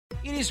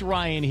It is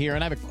Ryan here,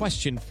 and I have a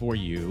question for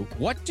you.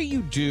 What do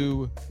you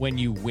do when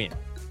you win?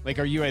 Like,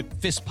 are you a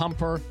fist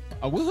pumper,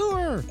 a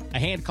woohooer, a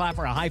hand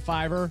clapper, a high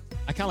fiver?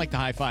 I kind of like the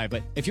high five,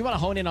 but if you want to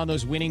hone in on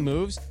those winning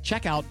moves,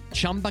 check out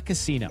Chumba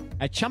Casino.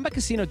 At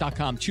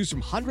ChumbaCasino.com, choose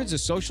from hundreds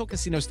of social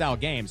casino-style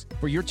games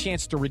for your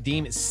chance to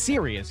redeem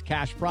serious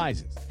cash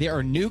prizes. There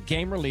are new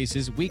game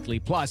releases weekly,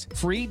 plus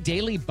free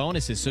daily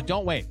bonuses. So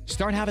don't wait.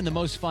 Start having the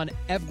most fun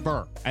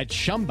ever at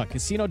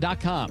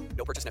ChumbaCasino.com.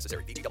 No purchase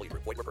necessary. VGW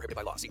Group. Void where prohibited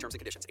by law. See terms and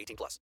conditions. 18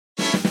 plus.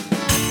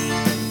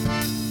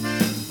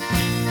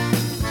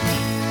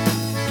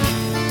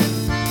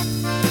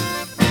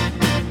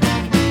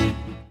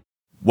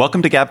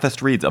 Welcome to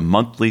GabFest Reads, a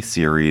monthly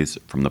series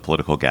from the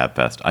Political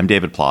GabFest. I'm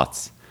David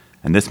Plotz,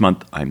 and this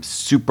month I'm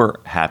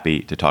super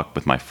happy to talk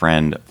with my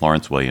friend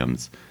Florence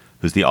Williams,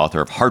 who's the author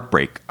of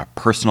Heartbreak, A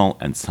Personal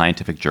and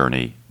Scientific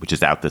Journey, which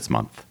is out this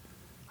month.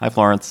 Hi,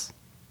 Florence.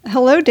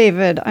 Hello,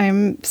 David.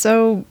 I'm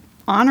so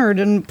honored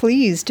and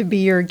pleased to be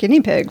your guinea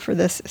pig for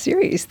this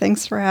series.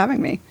 Thanks for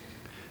having me.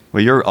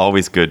 Well, you're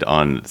always good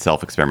on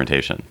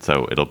self-experimentation,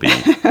 so it'll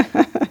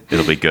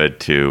be good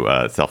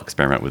to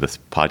self-experiment with this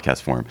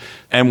podcast form.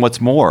 And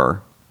what's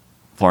more,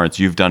 Florence,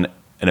 you've done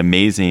an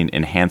amazing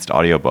enhanced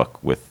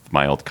audiobook with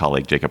my old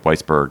colleague Jacob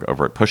Weisberg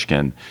over at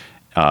Pushkin,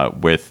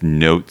 with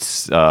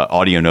notes,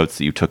 audio notes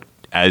that you took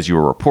as you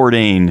were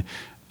reporting,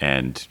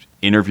 and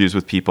interviews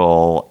with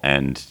people,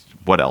 and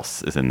what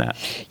else is in that?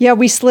 Yeah,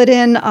 we slid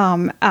in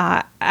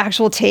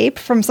actual tape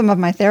from some of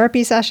my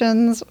therapy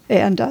sessions,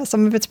 and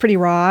some of it's pretty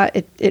raw.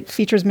 It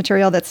features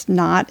material that's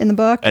not in the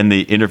book. And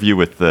the interview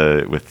with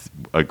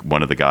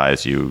one of the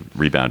guys you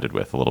rebounded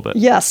with a little bit.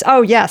 Yes.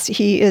 Oh, yes.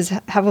 He is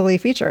heavily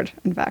featured,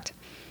 in fact.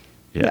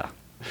 Yeah.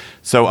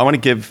 So I want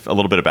to give a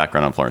little bit of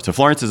background on Florence. So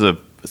Florence is a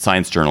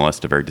science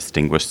journalist, a very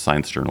distinguished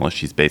science journalist.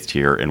 She's based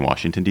here in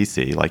Washington,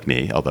 D.C., like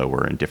me, although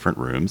we're in different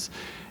rooms.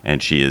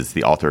 And she is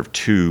the author of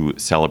two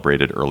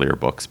celebrated earlier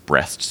books,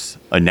 Breasts,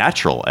 A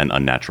Natural and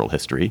Unnatural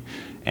History,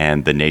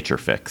 and The Nature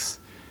Fix.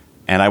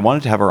 And I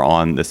wanted to have her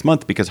on this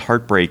month because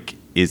Heartbreak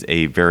is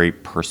a very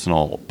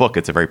personal book.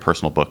 It's a very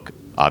personal book,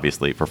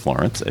 obviously, for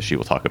Florence, as she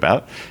will talk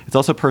about. It's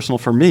also personal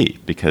for me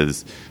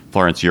because,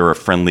 Florence, you're a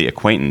friendly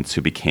acquaintance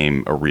who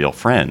became a real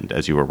friend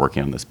as you were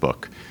working on this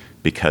book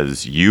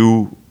because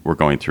you were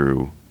going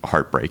through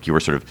heartbreak. You were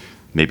sort of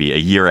maybe a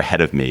year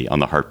ahead of me on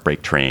the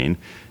heartbreak train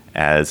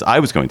as I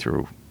was going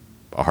through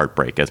a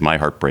heartbreak, as my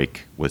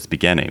heartbreak was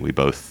beginning. We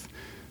both,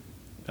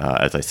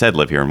 as I said,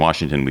 live here in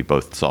Washington. We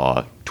both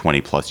saw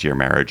 20-plus year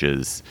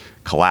marriages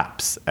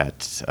collapse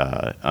at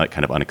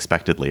kind of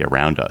unexpectedly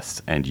around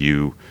us. And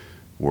you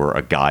were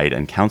a guide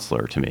and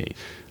counselor to me.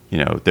 You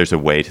know, there's a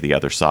way to the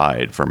other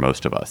side for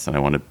most of us. And I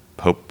want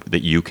to hope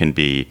that you can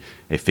be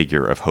a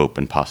figure of hope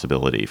and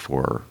possibility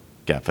for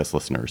GabFest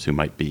listeners who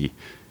might be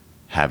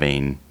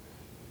having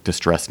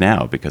distress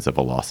now because of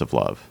a loss of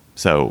love.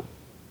 So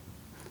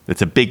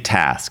it's a big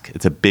task.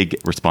 It's a big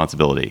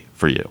responsibility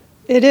for you.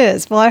 It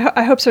is. Well,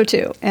 I hope so,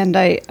 too. And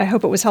I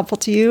hope it was helpful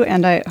to you,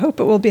 and I hope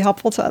it will be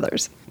helpful to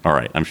others. All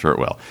right. I'm sure it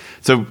will.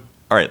 So,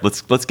 all right,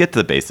 let's get to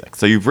the basics.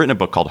 So you've written a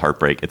book called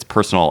Heartbreak. It's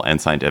personal and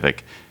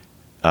scientific.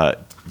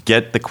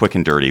 Get the quick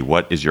and dirty.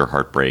 What is your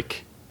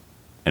heartbreak,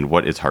 and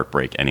what is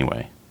heartbreak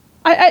anyway?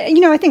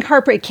 I think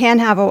heartbreak can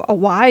have a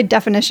wide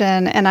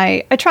definition, and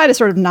I try to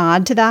sort of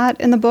nod to that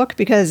in the book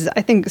because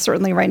I think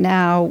certainly right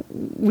now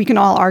we can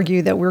all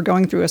argue that we're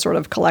going through a sort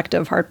of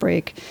collective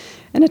heartbreak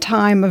in a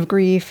time of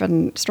grief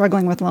and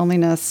struggling with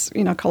loneliness,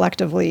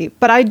 collectively.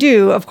 But I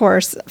do, of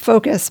course,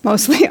 focus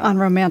mostly on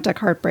romantic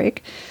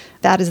heartbreak.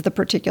 That is the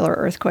particular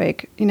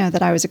earthquake,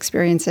 that I was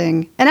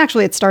experiencing. And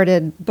actually it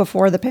started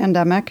before the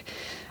pandemic,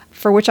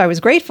 for which I was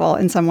grateful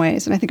in some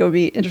ways. And I think it would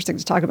be interesting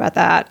to talk about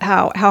that,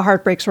 how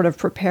heartbreak sort of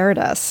prepared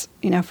us,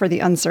 for the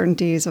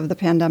uncertainties of the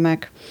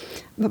pandemic.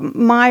 But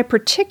my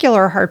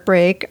particular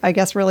heartbreak, I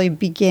guess, really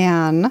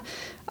began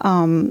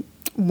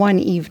one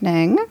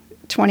evening,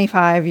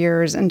 25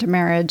 years into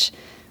marriage,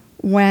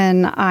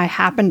 when I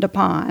happened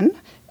upon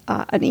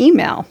an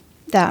email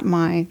that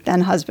my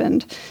then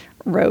husband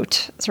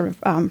wrote, sort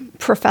of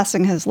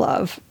professing his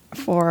love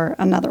for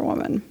another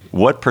woman.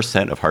 What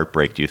percent of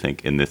heartbreak do you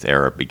think in this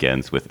era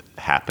begins with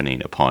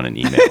happening upon an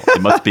email?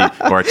 It must be,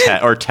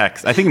 or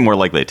text. I think more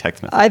likely a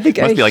text message. I think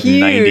it must be like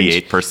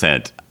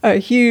 98%. A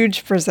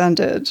huge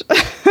percentage.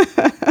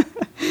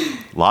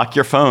 Lock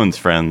your phones,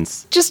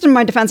 friends. Just in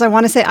my defense, I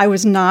want to say I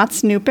was not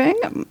snooping.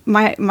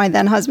 My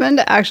then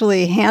husband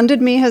actually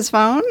handed me his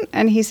phone,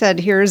 and he said,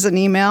 "Here's an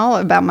email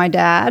about my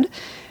dad."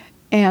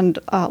 And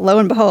lo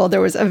and behold,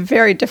 there was a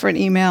very different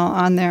email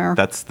on there.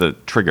 That's the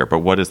trigger, but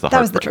what is the heartbreak?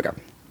 That was the trigger.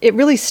 It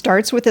really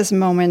starts with this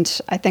moment,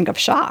 I think, of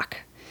shock.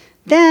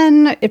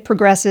 Then it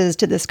progresses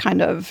to this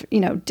kind of,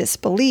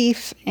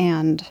 disbelief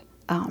and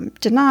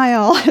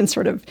denial and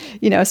sort of,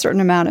 a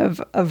certain amount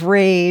of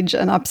rage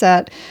and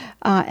upset.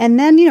 And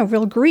then,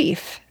 real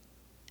grief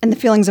and the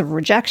feelings of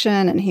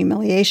rejection and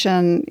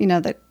humiliation,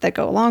 that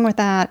go along with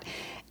that.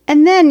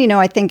 And then,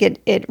 I think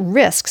it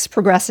risks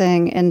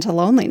progressing into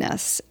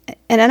loneliness.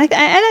 And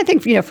I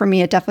think, for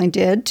me, it definitely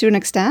did to an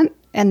extent.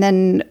 And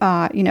then,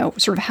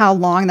 sort of how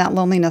long that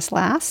loneliness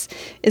lasts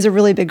is a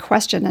really big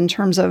question in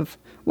terms of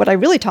what I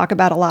really talk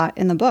about a lot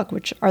in the book,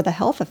 which are the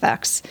health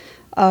effects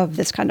of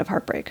this kind of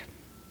heartbreak.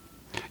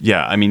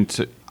 Yeah, I mean,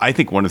 I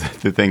think one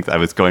of the things, I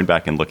was going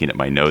back and looking at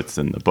my notes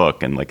in the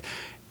book, and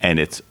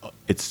it's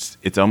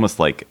almost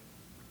like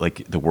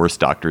the worst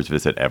doctor's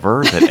visit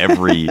ever. That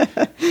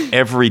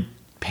every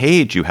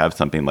page you have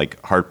something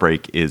like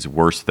heartbreak is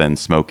worse than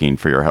smoking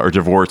for your health, or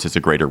divorce is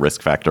a greater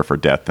risk factor for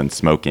death than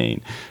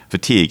smoking.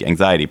 Fatigue,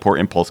 anxiety, poor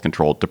impulse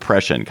control,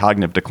 depression,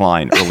 cognitive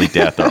decline, early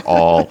death are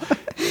all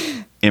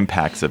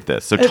impacts of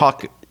this. So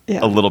talk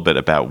a little bit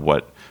about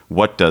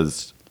what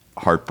does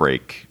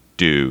heartbreak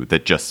do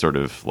that just sort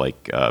of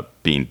like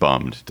being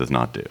bummed does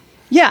not do.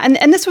 Yeah,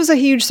 and this was a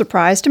huge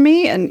surprise to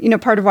me.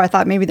 And, part of why I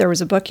thought maybe there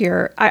was a book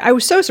here, I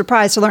was so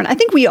surprised to learn. I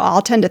think we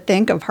all tend to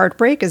think of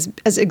heartbreak as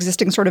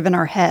existing sort of in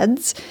our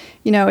heads.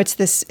 It's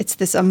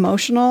this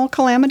emotional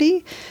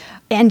calamity.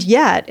 And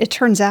yet, it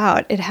turns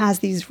out it has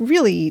these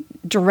really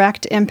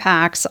direct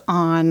impacts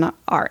on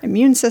our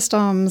immune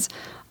systems,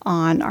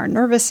 on our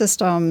nervous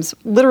systems,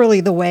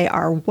 literally the way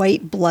our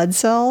white blood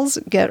cells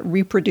get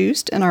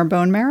reproduced in our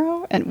bone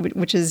marrow, and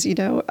which is,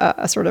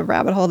 a sort of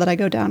rabbit hole that I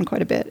go down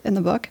quite a bit in the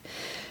book.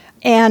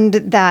 And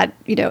that,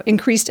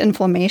 increased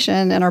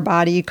inflammation in our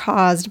body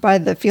caused by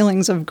the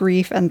feelings of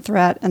grief and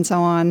threat and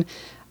so on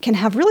can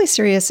have really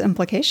serious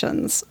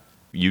implications.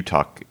 You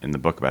talk in the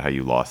book about how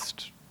you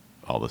lost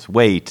all this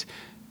weight.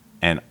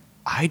 And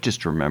I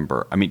just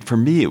remember, for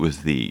me, it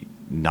was the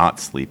not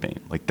sleeping.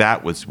 Like,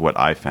 that was what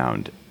I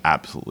found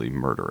absolutely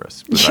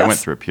murderous. Because I went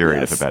through a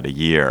period of about a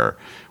year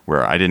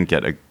where I didn't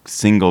get a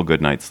single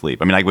good night's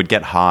sleep. I would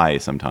get high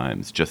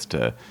sometimes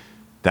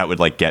that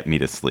would get me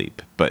to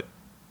sleep. But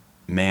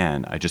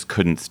man, I just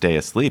couldn't stay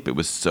asleep. It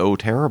was so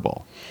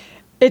terrible.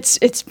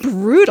 It's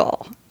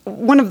brutal.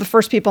 One of the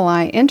first people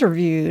I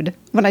interviewed,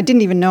 when I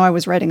didn't even know I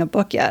was writing a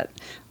book yet,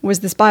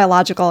 was this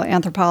biological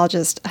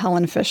anthropologist,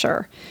 Helen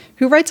Fisher,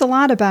 who writes a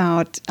lot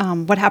about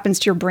what happens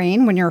to your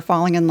brain when you're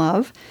falling in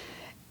love.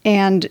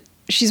 And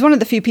she's one of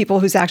the few people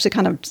who's actually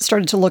kind of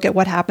started to look at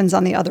what happens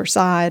on the other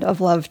side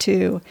of love,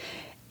 too.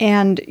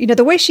 And,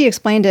 the way she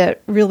explained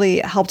it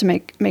really helped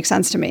make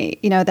sense to me,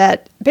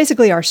 that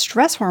basically our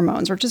stress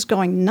hormones are just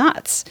going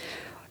nuts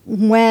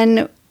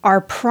when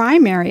our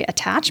primary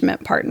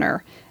attachment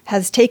partner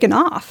has taken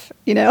off,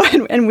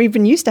 and we've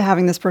been used to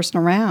having this person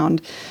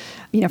around,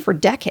 for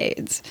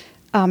decades.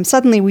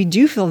 Suddenly we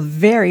do feel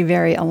very,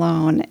 very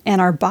alone. And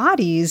our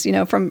bodies,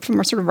 from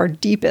sort of our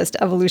deepest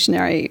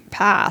evolutionary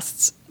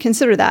pasts,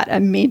 consider that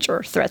a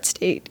major threat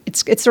state.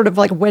 It's sort of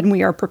like when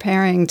we are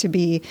preparing to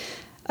be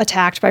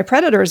attacked by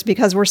predators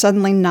because we're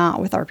suddenly not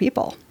with our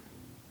people.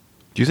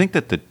 Do you think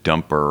that the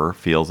dumper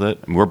feels it?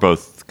 We're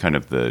both kind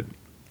of the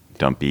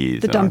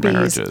dumpies in our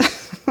marriages.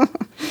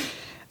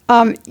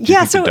 Do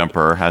you think the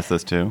dumper has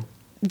this too?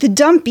 The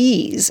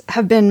dumpies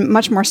have been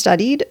much more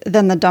studied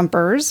than the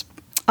dumpers,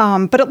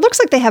 but it looks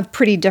like they have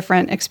pretty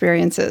different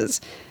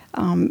experiences.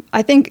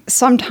 I think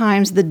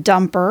sometimes the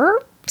dumper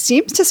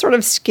seems to sort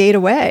of skate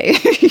away,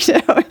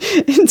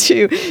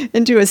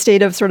 into a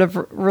state of sort of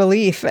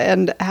relief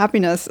and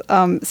happiness,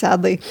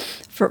 sadly,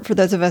 for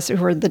those of us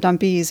who are the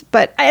dumpies.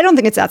 But I don't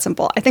think it's that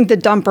simple. I think the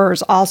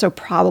dumpers also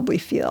probably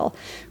feel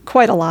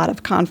quite a lot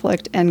of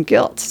conflict and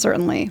guilt,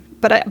 certainly.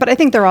 But I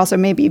think they're also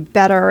maybe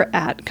better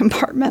at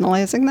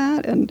compartmentalizing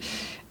that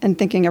and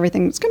thinking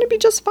everything's going to be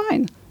just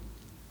fine.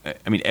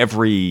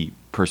 Every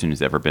person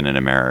who's ever been in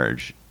a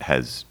marriage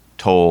has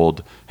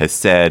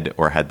said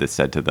or had this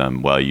said to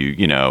them,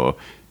 well,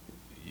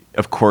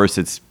 of course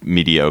it's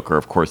mediocre,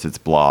 of course it's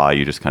blah,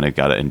 you just kind of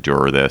got to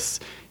endure this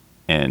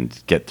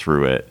and get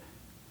through it,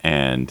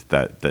 and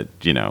that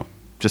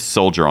just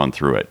soldier on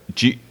through it.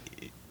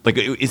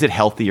 Is it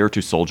healthier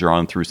to soldier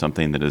on through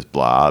something that is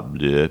blah,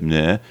 blah,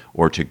 blah,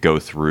 or to go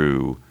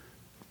through,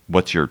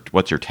 what's your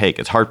take?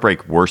 Is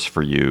heartbreak worse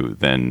for you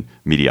than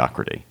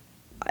mediocrity?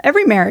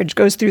 Every marriage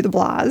goes through the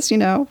blahs,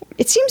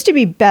 It seems to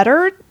be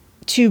better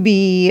to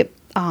be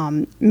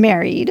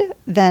married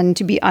than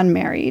to be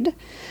unmarried.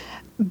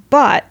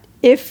 But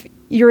if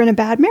you're in a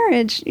bad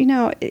marriage,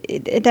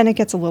 then it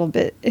gets a little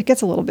bit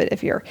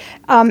iffier.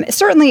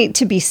 Certainly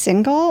to be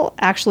single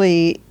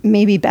actually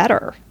may be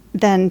better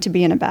than to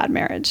be in a bad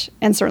marriage,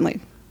 and certainly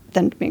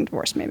than being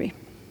divorced, maybe.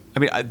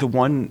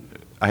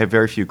 I have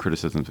very few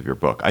criticisms of your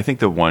book. I think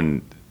the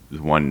one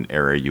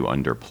area you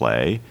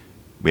underplay,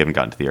 we haven't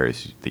gotten to the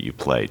areas that you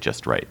play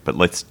just right, but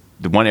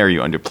the one area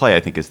you underplay, I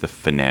think, is the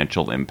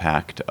financial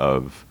impact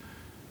of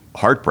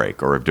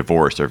heartbreak or of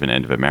divorce or of an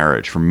end of a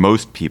marriage. For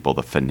most people,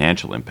 the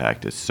financial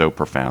impact is so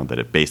profound that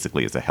it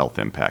basically is a health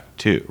impact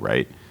too,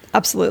 right?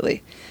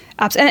 Absolutely.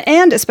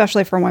 And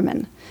especially for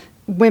women.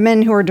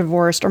 Women who are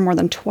divorced are more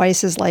than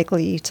twice as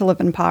likely to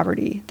live in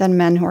poverty than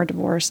men who are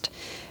divorced.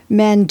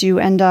 Men do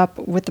end up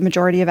with the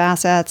majority of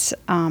assets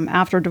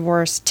after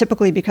divorce,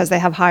 typically because they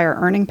have higher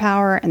earning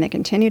power and they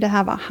continue to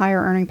have a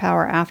higher earning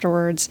power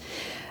afterwards.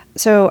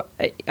 So,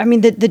 I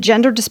mean, the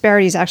gender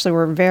disparities actually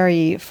were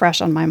very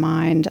fresh on my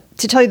mind.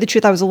 To tell you the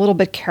truth, I was a little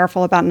bit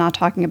careful about not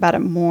talking about it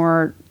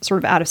more sort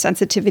of out of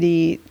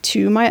sensitivity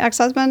to my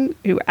ex-husband,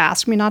 who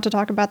asked me not to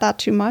talk about that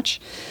too much.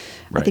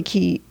 Right. I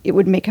think it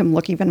would make him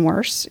look even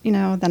worse,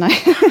 than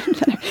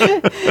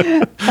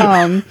I.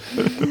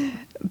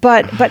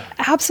 But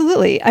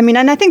absolutely. I mean,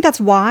 and I think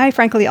that's why,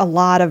 frankly, a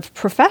lot of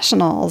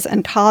professionals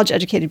and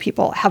college-educated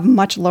people have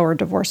much lower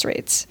divorce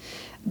rates,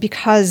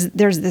 because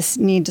there's this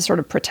need to sort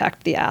of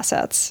protect the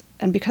assets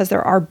and because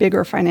there are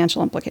bigger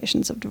financial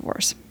implications of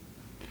divorce.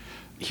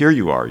 Here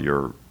you are.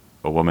 You're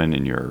a woman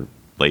in your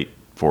late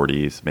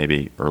 40s,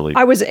 maybe early.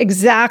 I was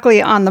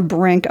exactly on the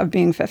brink of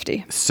being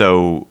 50.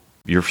 So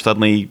you're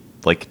suddenly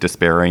like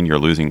despairing. You're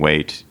losing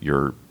weight.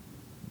 You're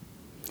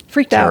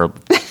freaked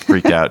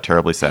out,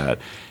 terribly sad.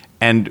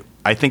 And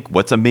I think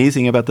what's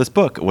amazing about this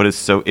book,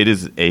 it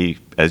is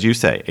as you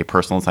say, a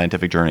personal and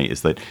scientific journey,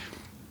 is that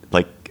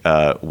like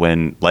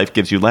when life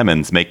gives you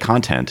lemons, make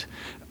content.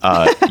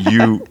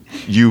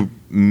 You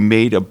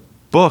made a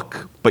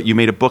book, but you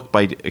made a book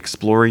by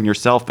exploring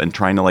yourself and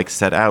trying to like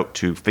set out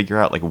to figure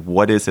out like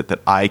what is it that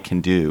I can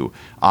do,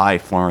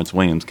 Florence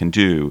Williams, can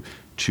do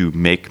to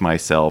make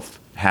myself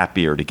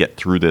happier, to get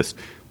through this.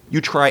 You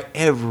try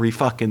every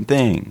fucking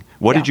thing.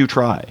 What did you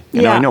try?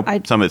 And I know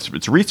some of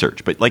it's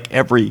research, but like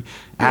every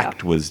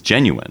act was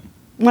genuine.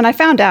 When I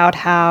found out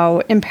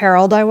how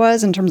imperiled I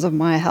was in terms of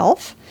my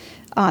health,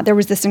 there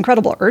was this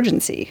incredible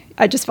urgency.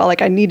 I just felt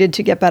like I needed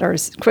to get better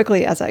as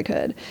quickly as I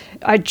could.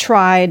 I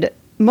tried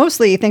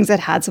mostly things that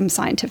had some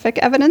scientific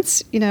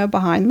evidence,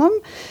 behind them.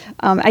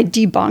 I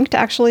debunked,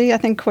 actually, I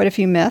think, quite a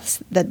few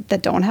myths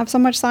that don't have so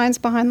much science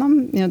behind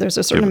them. There's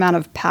a certain amount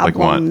of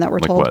pablum that we're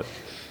told. What?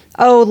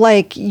 Oh,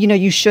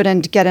 you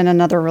shouldn't get in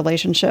another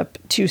relationship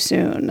too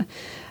soon.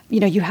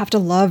 You have to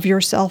love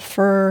yourself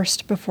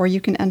first before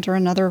you can enter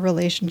another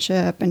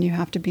relationship, and you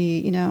have to be,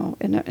 in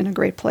a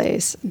great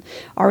place and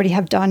already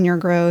have done your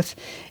growth.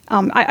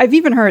 I've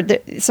even heard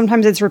that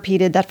sometimes it's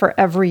repeated that for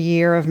every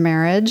year of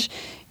marriage,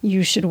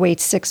 you should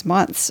wait 6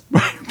 months.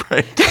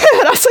 Right.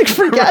 And I was like,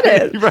 forget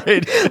it.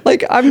 Right.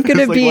 Like, I'm going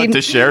to be... What,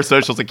 to share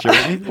Social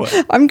Security? What?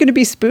 I'm going to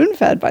be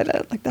spoon-fed by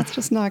that. Like, that's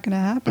just not going to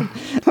happen.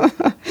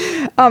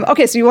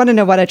 Okay, so you want to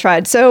know what I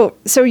tried. So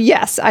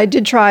yes, I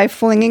did try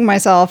flinging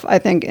myself, I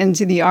think,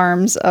 into the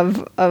arms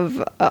of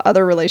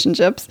other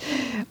relationships,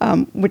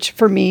 which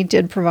for me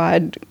did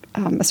provide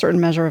a certain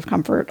measure of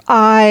comfort.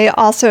 I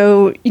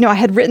also, I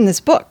had written this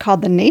book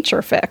called The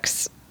Nature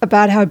Fix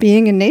about how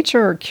being in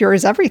nature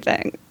cures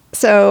everything.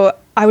 So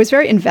I was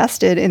very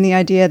invested in the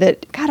idea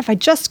that, God, if I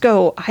just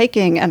go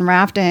hiking and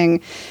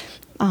rafting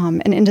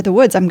and into the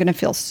woods, I'm going to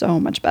feel so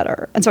much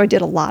better. And so I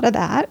did a lot of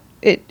that.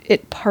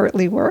 It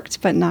partly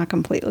worked, but not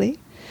completely.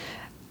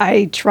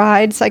 I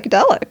tried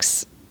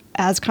psychedelics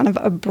as kind of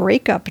a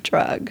breakup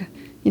drug.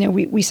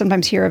 We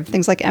sometimes hear of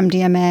things like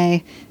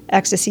MDMA,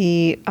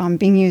 ecstasy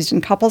being used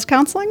in couples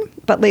counseling,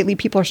 but lately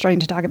people are starting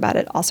to talk about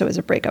it also as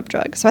a breakup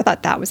drug. So I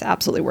thought that was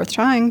absolutely worth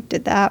trying,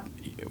 did that.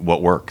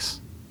 What works?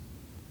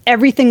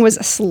 Everything was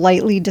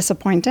slightly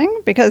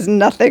disappointing because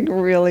nothing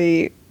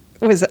really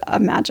was a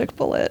magic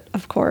bullet,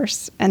 of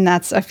course. And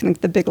that's, I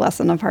think, the big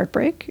lesson of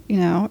heartbreak.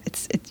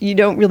 It's you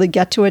don't really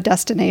get to a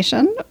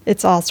destination.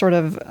 It's all sort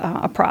of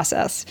a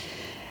process.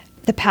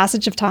 The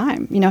passage of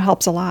time,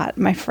 helps a lot.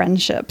 My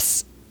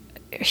friendships,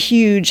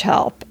 huge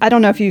help. I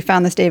don't know if you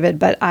found this, David,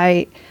 but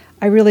I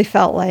really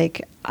felt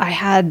like I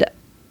had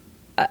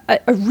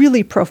a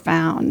really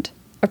profound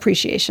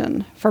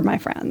appreciation for my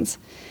friends.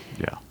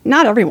 Yeah.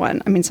 Not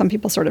everyone. I mean, some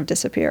people sort of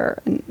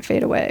disappear and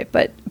fade away,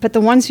 but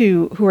the ones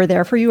who are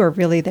there for you are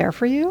really there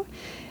for you.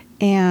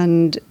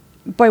 And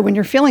boy, when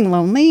you're feeling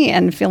lonely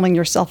and feeling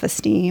your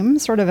self-esteem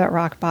sort of at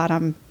rock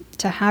bottom,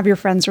 to have your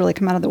friends really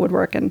come out of the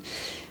woodwork and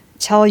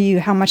tell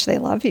you how much they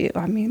love you.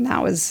 I mean,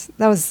 that was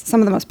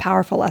some of the most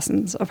powerful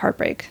lessons of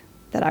heartbreak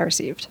that I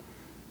received.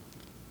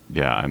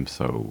 Yeah, I'm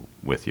so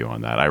with you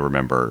on that. I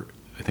remember,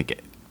 I think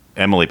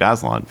Emily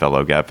Bazelon,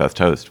 fellow GabFest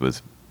host,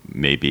 was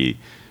maybe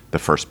the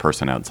first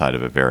person outside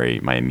of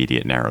my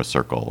immediate narrow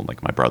circle,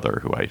 like my brother,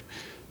 who I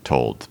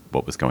told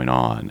what was going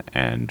on.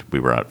 And we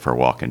were out for a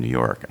walk in New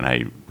York, and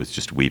I was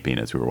just weeping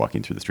as we were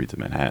walking through the streets of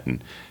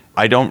Manhattan.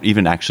 I don't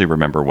even actually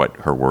remember what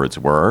her words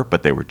were,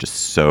 but they were just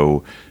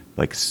so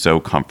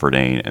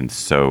comforting, and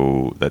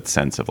so that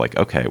sense of like,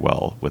 okay,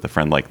 well, with a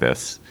friend like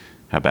this,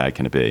 how bad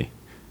can it be?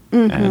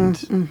 And,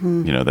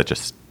 that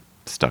just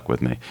stuck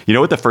with me. You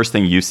know what the first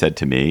thing you said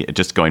to me,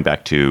 just going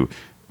back to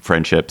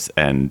friendships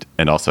and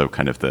also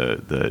kind of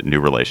the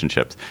new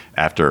relationships,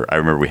 after I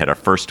remember we had a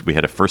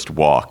first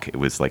walk. It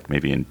was like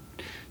maybe in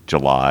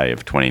July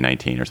of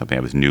 2019 or something.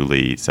 I was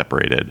newly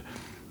separated,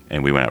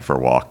 and we went out for a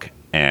walk.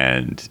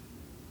 And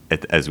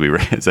as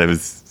I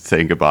was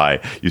saying goodbye,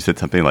 you said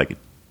something like,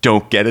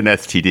 "Don't get an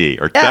STD,"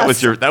 or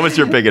yes. that was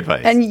your big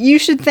advice. And you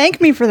should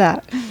thank me for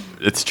that.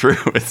 It's true.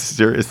 It's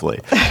seriously.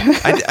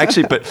 I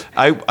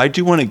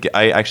actually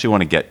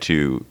want to get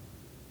to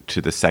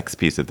the sex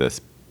piece of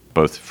this,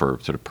 both for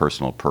sort of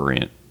personal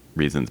prurient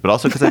reasons, but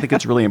also because I think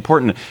it's really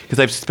important because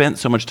I've spent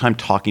so much time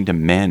talking to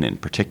men in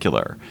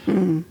particular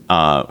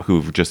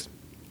who've just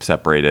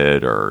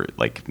separated or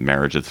like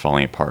marriage is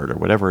falling apart or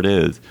whatever it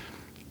is.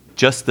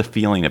 Just the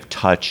feeling of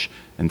touch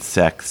and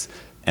sex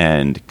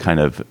and kind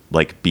of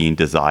like being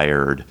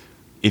desired.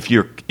 If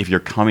you're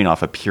coming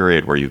off a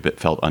period where you've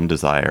felt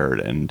undesired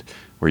and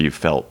where you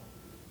felt,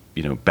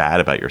 bad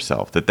about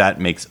yourself, that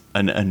makes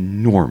an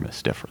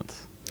enormous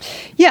difference.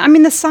 Yeah, I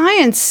mean, the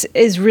science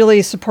is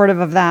really supportive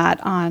of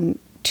that on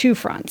two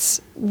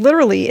fronts.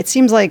 Literally, it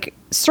seems like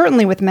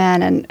certainly with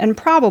men and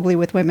probably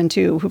with women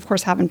too, who of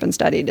course haven't been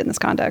studied in this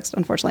context,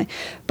 unfortunately,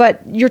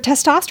 but your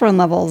testosterone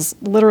levels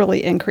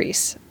literally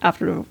increase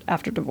after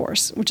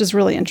divorce, which is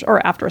really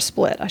or after a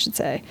split, I should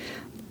say.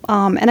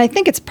 And I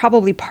think it's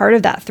probably part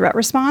of that threat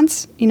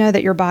response,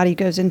 that your body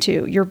goes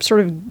into. You're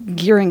sort of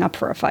gearing up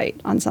for a fight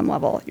on some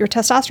level. Your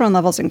testosterone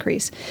levels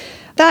increase.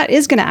 That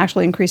is going to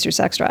actually increase your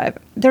sex drive.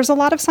 There's a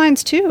lot of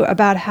science, too,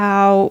 about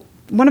how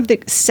one of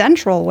the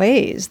central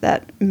ways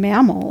that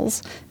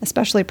mammals,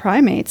 especially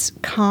primates,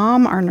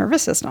 calm our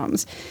nervous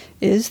systems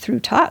is through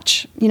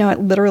touch. It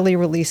literally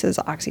releases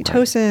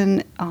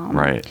oxytocin.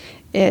 Right.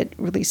 It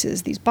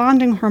releases these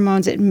bonding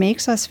hormones. It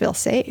makes us feel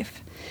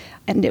safe.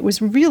 And it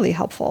was really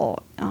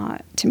helpful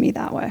to me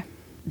that way.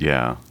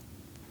 Yeah.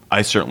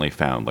 I certainly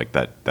found like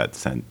that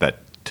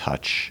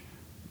touch,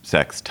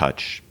 sex,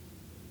 touch,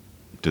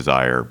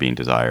 desire, being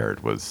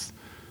desired was,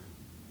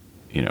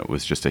 it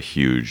was just a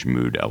huge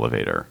mood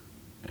elevator.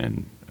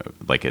 And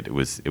like it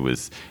was,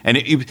 and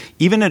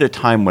even at a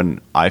time when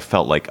I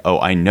felt like, oh,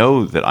 I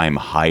know that I'm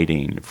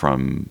hiding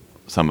from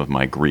some of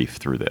my grief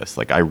through this.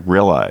 Like I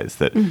realize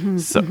that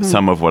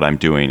some of what I'm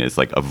doing is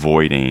like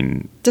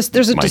avoiding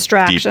there's a my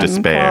distraction deep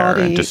despair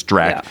quality. and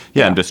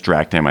and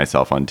distracting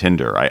myself on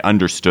Tinder. I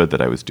understood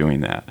that I was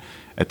doing that.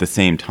 At the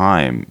same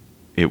time,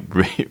 it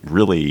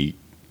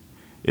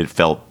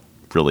felt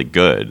really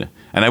good.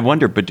 And I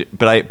wonder,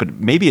 but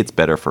maybe it's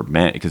better for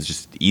men because it's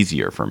just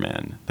easier for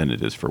men than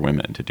it is for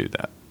women to do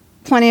that.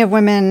 Plenty of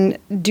women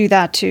do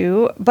that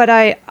too. But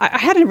I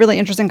had a really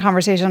interesting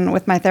conversation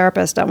with my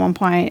therapist at one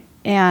point,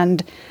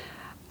 and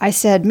I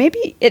said,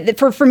 maybe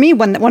for me,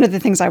 one of the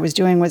things I was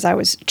doing was I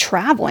was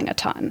traveling a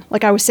ton.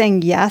 Like I was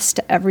saying yes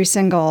to every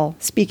single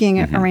speaking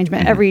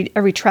arrangement,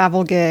 every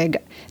travel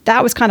gig.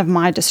 That was kind of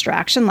my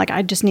distraction. Like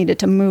I just needed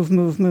to move,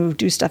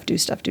 do stuff,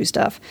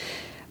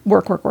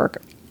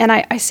 work. And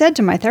I said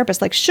to my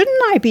therapist, like,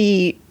 shouldn't I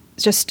be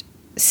just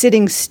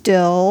sitting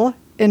still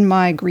in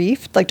my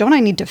grief? Like, don't I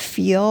need to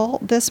feel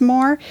this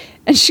more?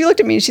 And she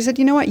looked at me and she said,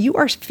 you know what? You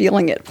are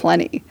feeling it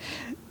plenty.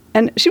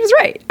 And she was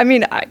right. I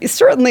mean,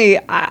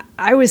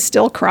 I was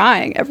still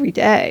crying every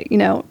day,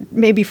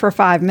 maybe for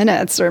 5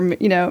 minutes or,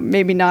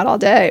 maybe not all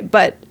day.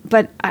 But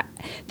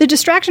the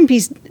distraction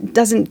piece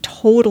doesn't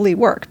totally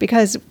work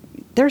because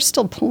there's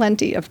still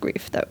plenty of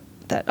grief that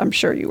I'm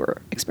sure you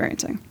were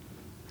experiencing.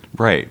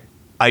 Right.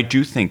 I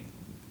do think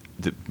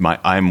that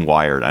I'm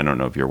wired. I don't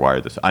know if you're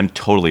wired this. I'm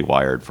totally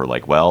wired for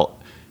like, well,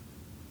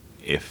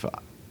 if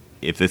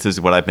this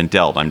is what I've been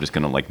dealt, I'm just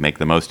going to like make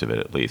the most of it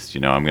at least.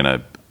 I'm going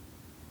to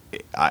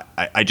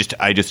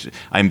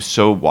I'm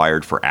so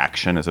wired for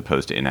action as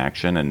opposed to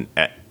inaction, and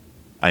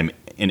I'm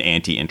an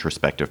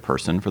anti-introspective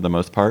person for the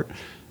most part.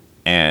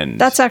 And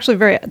that's actually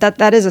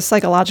that is a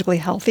psychologically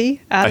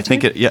healthy attitude. I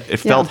think it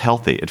felt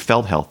healthy. It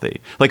felt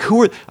healthy. Like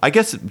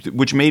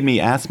which made me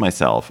ask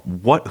myself,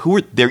 who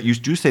are there? You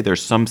do say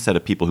there's some set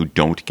of people who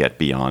don't get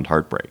beyond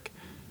heartbreak.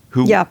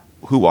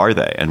 Who are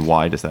they, and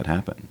why does that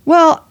happen?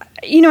 Well,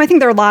 I think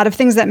there are a lot of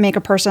things that make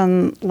a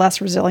person less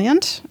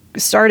resilient,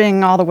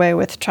 starting all the way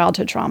with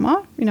childhood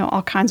trauma,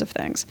 all kinds of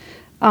things.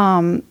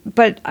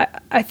 But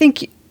I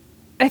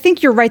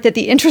think you're right that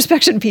the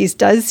introspection piece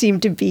does seem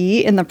to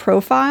be in the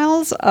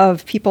profiles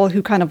of people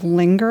who kind of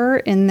linger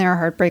in their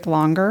heartbreak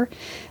longer.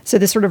 So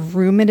this sort of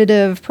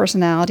ruminative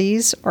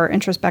personalities or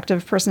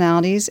introspective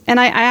personalities. And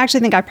I actually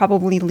think I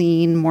probably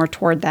lean more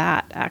toward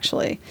that,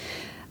 actually.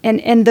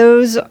 And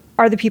those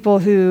are the people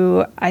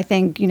who I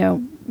think,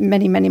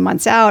 many, many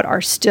months out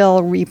are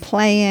still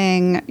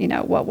replaying,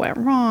 what went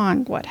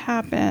wrong, what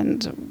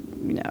happened,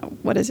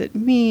 what does it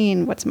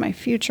mean, what's my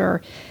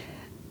future.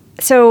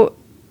 So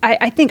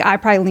I think I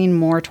probably lean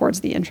more towards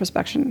the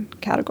introspection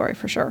category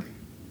for sure.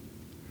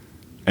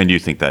 And you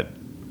think that,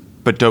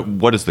 but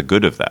what is the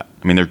good of that?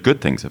 I mean, there are good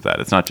things of that.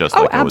 It's not just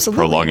like, it's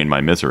prolonging my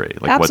misery.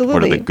 Like, what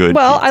are the good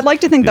Well, I'd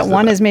like to think that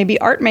one is maybe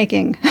art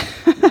making.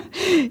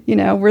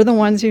 We're the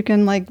ones who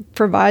can like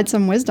provide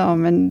some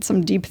wisdom and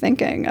some deep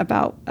thinking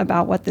about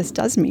what this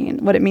does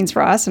mean, what it means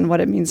for us and what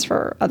it means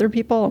for other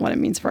people and what it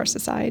means for our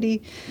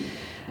society.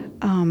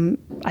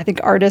 I think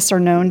artists are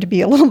known to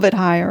be a little bit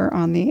higher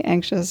on the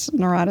anxious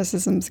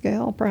neuroticism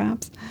scale,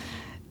 perhaps.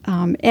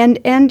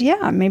 And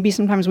yeah, maybe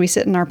sometimes we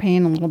sit in our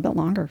pain a little bit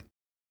longer.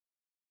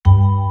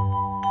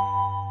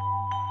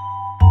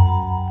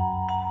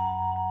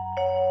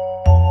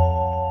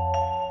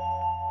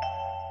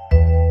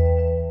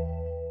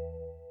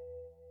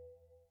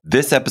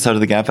 This episode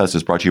of the Gabfest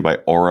is brought to you by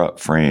Aura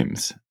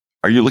Frames.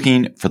 Are you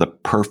looking for the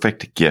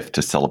perfect gift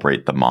to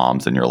celebrate the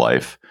moms in your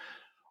life?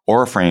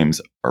 Aura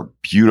frames are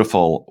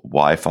beautiful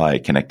Wi-Fi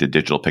connected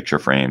digital picture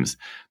frames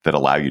that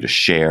allow you to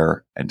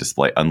share and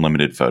display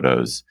unlimited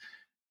photos.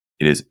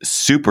 It is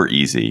super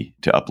easy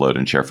to upload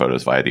and share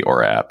photos via the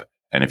Aura app.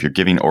 And if you're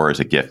giving Aura as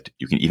a gift,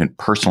 you can even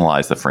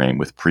personalize the frame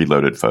with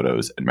preloaded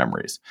photos and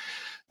memories.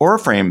 Aura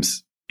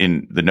frames,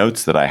 in the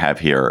notes that I have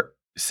here,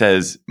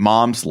 says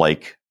moms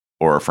like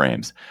Aura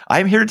frames.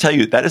 I'm here to tell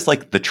you that is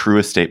like the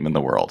truest statement in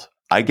the world.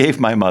 I gave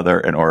my mother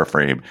an Aura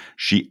frame.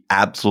 She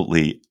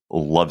absolutely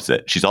loves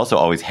it. She's also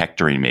always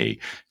hectoring me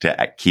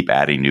to keep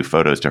adding new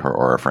photos to her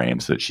Aura frame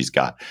so that she's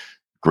got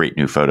great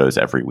new photos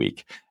every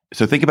week.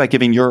 So think about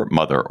giving your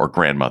mother or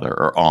grandmother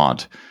or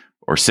aunt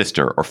or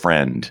sister or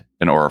friend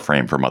an Aura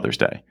frame for Mother's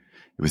Day.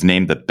 It was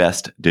named the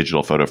best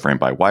digital photo frame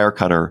by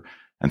Wirecutter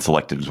and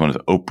selected as one of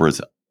Oprah's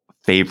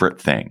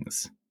favorite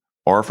things.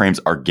 Aura frames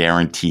are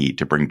guaranteed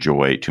to bring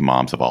joy to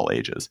moms of all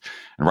ages.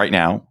 And right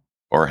now,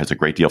 Aura has a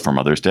great deal for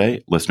Mother's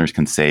Day. Listeners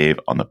can save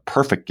on the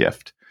perfect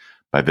gift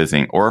by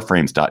visiting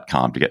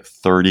auraframes.com to get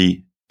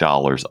 $30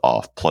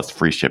 off plus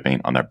free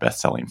shipping on their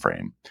best-selling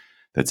frame.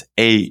 That's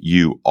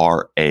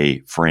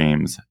AURA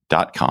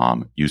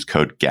frames.com. Use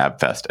code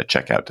GABFEST at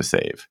checkout to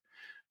save.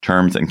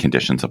 Terms and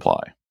conditions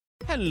apply.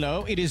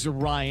 Hello, it is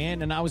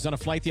Ryan, and I was on a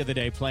flight the other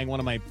day playing one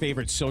of my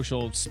favorite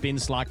social spin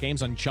slot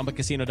games on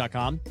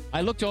ChumbaCasino.com.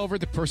 I looked over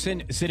at the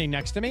person sitting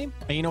next to me,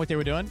 and you know what they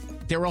were doing?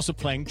 They were also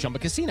playing Chumba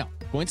Casino.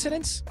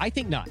 Coincidence? I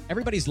think not.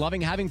 Everybody's loving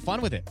having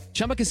fun with it.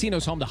 Chumba Casino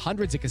is home to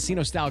hundreds of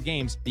casino-style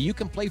games that you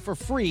can play for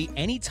free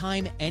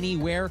anytime,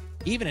 anywhere,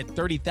 even at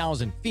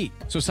 30,000 feet.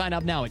 So sign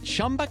up now at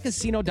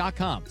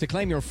ChumbaCasino.com to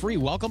claim your free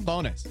welcome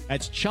bonus.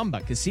 That's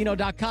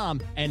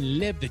ChumbaCasino.com and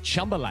live the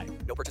Chumba life.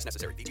 No purchase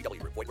necessary. VGW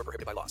Group. Void where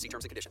prohibited by law. See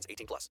terms and conditions.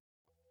 18+.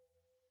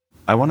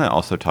 I want to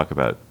also talk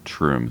about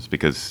shrooms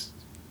because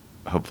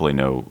hopefully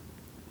no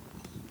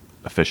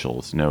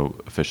officials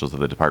of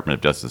the Department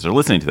of Justice are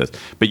listening to this.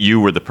 But you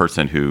were the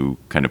person who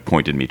kind of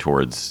pointed me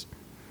towards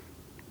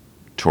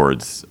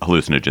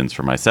hallucinogens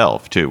for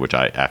myself too, which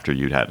after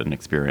you'd had an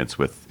experience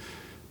with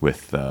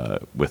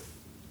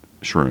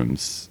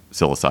shrooms,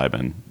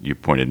 psilocybin, you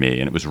pointed me,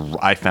 and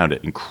I found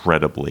it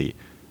incredibly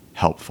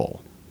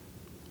helpful.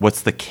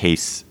 What's the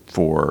case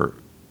for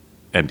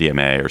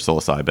MDMA or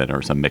psilocybin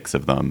or some mix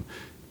of them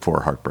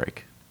for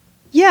heartbreak?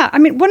 Yeah, I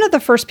mean, one of the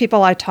first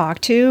people I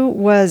talked to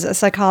was a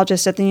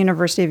psychologist at the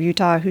University of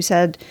Utah who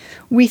said,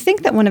 we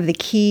think that one of the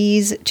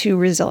keys to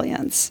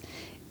resilience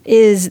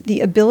is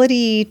the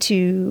ability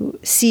to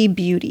see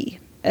beauty,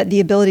 the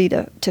ability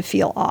to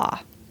feel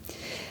awe.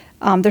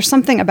 There's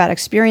something about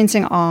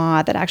experiencing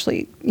awe that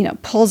actually,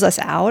 pulls us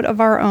out of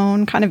our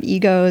own kind of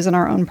egos and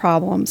our own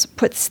problems,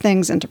 puts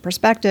things into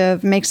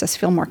perspective, makes us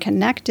feel more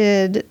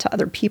connected to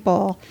other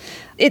people.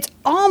 It's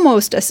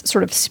almost a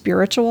sort of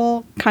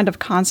spiritual kind of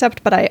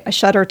concept, but I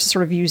shudder to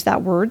sort of use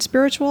that word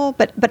spiritual.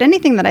 But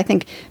anything that I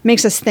think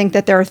makes us think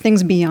that there are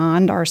things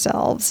beyond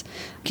ourselves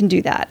can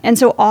do that. And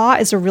so awe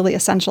is a really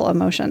essential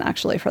emotion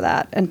actually for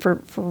that and for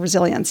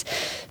resilience.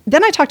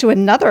 Then I talked to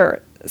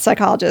another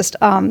psychologist.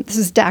 This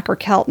is Dacher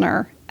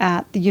Keltner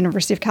at the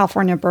University of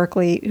California,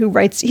 Berkeley, who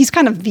writes, he's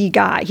kind of the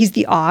guy. He's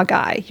the awe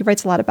guy. He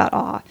writes a lot about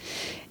awe.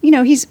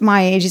 He's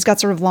my age. He's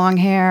got sort of long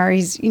hair.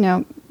 He's,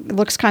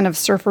 looks kind of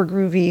surfer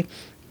groovy.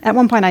 At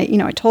one point, I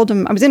told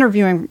him, I was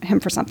interviewing him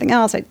for something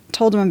else. I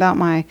told him about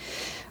my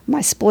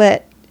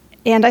split.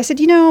 And I said,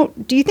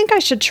 do you think I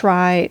should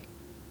try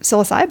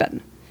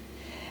psilocybin?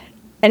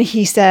 And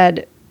he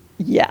said,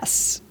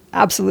 yes,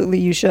 absolutely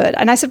you should.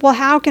 And I said, well,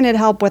 how can it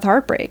help with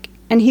heartbreak?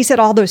 And he said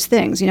all those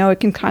things. It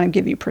can kind of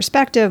give you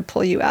perspective,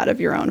 pull you out of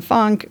your own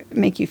funk,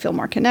 make you feel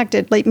more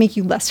connected, make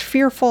you less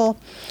fearful.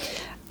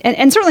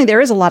 And certainly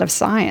there is a lot of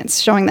science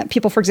showing that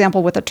people, for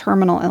example, with a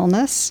terminal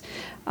illness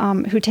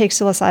who take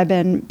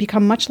psilocybin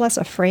become much less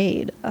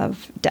afraid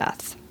of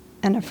death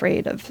and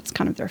afraid of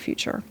kind of their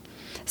future.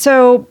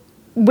 So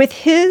with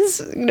his,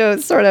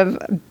 sort of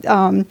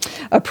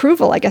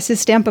approval, I guess his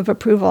stamp of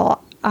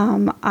approval,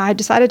 I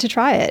decided to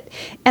try it.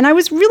 And I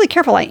was really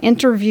careful. I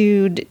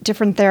interviewed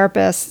different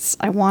therapists.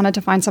 I wanted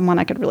to find someone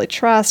I could really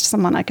trust,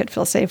 someone I could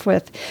feel safe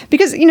with.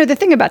 Because, the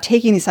thing about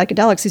taking these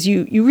psychedelics is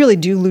you really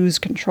do lose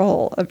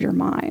control of your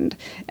mind.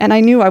 And I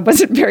knew I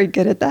wasn't very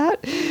good at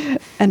that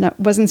and I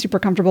wasn't super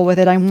comfortable with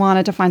it. I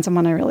wanted to find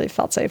someone I really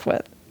felt safe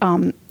with.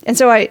 And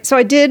so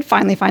I did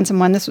finally find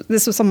someone. This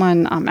was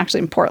someone actually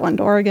in Portland,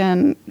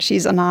 Oregon.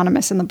 She's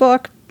anonymous in the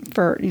book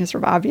for sort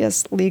of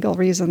obvious legal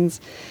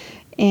reasons.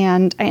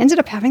 And I ended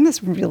up having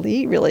this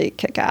really, really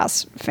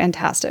kick-ass,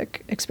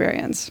 fantastic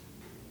experience.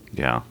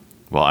 Yeah.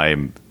 Well,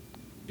 I'm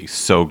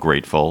so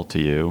grateful to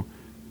you.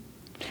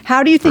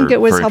 How do you think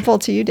it was helpful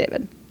to you,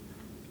 David?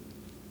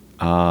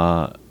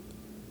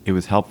 It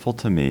was helpful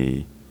to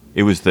me.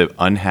 It was the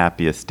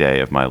unhappiest day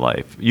of my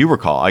life. You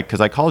recall, because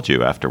I called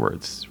you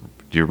afterwards.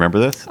 Do you remember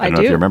this? I don't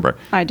know if you remember.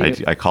 I do.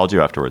 I called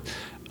you afterwards.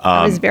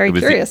 I was very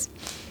curious.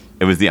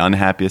 It was the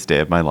unhappiest day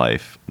of my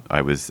life.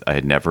 I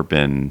had never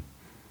been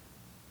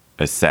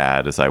as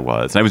sad as I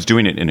was. And I was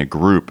doing it in a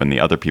group, and the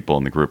other people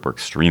in the group were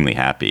extremely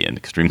happy and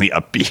extremely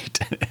upbeat.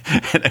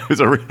 And it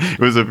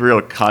was a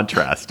real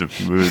contrast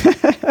of mood.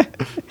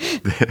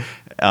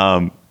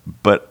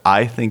 But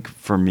I think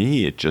for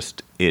me,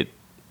 the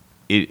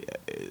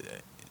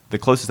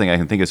closest thing I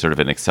can think is sort of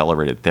an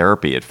accelerated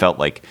therapy. It felt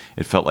like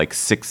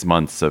 6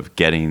 months of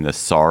getting the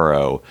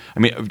sorrow. I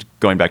mean,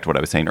 going back to what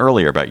I was saying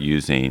earlier about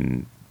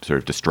using sort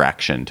of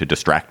distraction to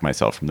distract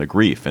myself from the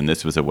grief. And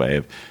this was a way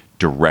of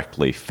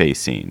directly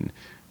facing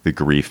the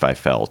grief I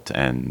felt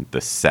and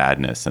the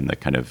sadness and the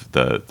kind of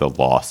the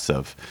loss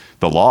and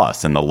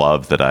the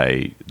love that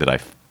I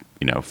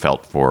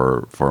felt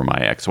for my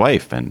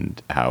ex-wife,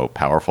 and how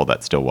powerful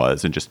that still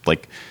was, and just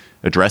like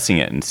addressing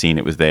it and seeing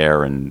it was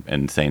there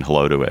and saying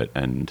hello to it.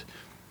 And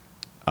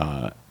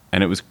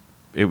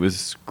it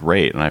was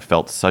great. And I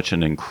felt such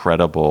an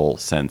incredible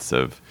sense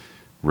of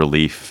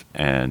relief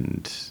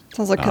and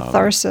sounds like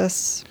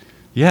catharsis.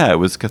 Yeah, it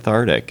was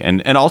cathartic.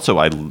 And also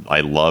I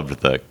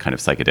loved the kind of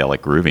psychedelic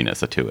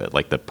grooviness to it.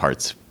 Like the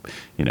parts,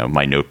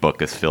 my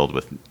notebook is filled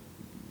with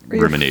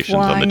ruminations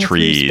on the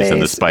trees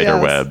and the spider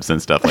webs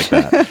and stuff like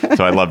that.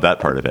 So I loved that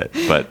part of it.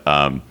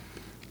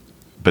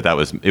 But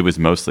it was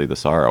mostly the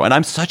sorrow. And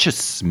I'm such a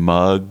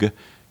smug,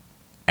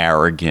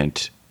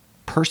 arrogant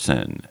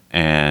person,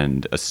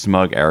 and a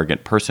smug,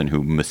 arrogant person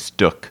who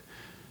mistook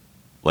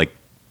like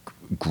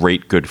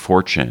great good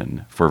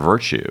fortune for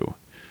virtue.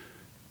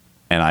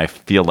 And I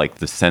feel like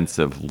the sense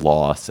of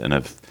loss and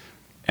of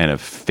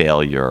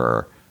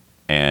failure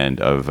and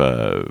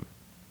of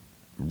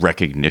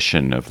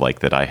recognition of like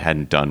that I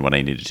hadn't done what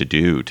I needed to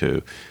do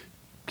to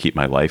keep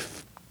my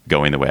life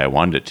going the way I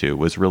wanted it to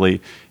was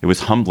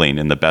humbling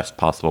in the best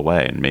possible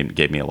way, and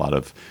gave me a lot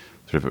of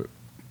sort of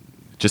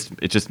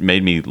it just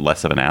made me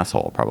less of an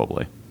asshole,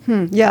 probably.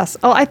 Yes.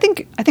 Oh, I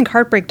think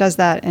heartbreak does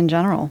that in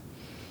general.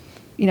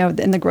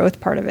 In the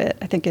growth part of it,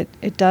 I think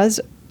it does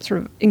sort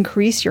of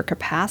increase your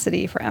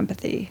capacity for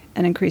empathy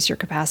and increase your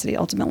capacity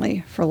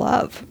ultimately for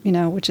love,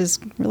 which is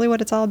really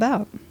what it's all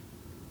about.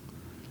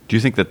 Do you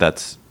think that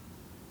that's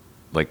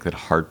like that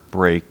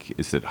heartbreak?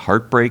 Is it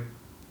heartbreak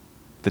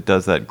that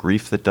does that,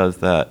 grief that does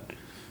that?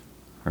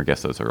 Or I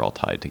guess those are all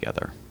tied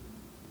together.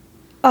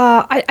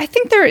 I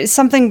think there is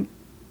something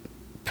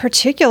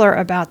particular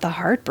about the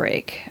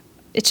heartbreak.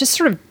 It just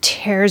sort of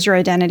tears your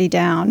identity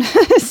down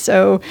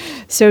so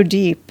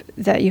deep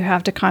that you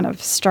have to kind of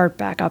start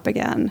back up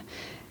again.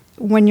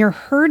 When you're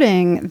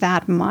hurting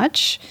that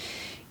much,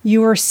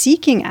 you are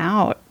seeking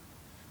out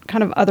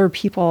kind of other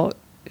people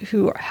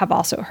who have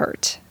also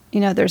hurt.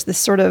 There's this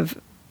sort of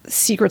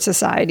secret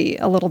society,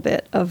 a little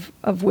bit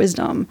of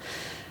wisdom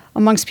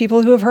amongst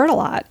people who have hurt a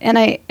lot. And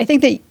I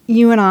think that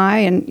you and I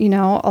and,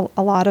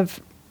 a lot of,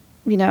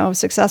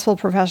 successful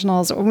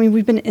professionals,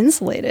 we've been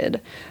insulated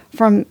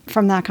from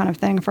that kind of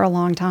thing for a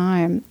long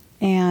time.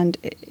 And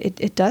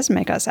it does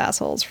make us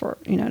assholes for,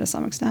 to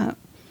some extent.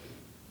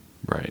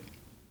 Right.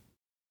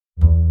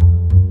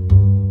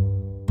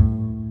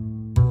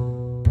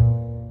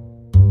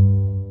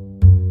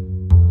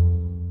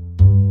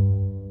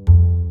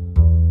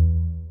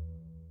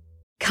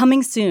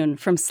 Coming soon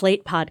from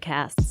Slate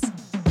Podcasts.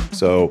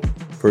 So,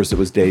 first it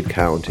was Dade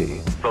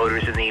County.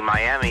 Voters in the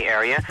Miami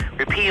area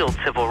repealed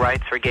civil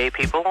rights for gay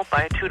people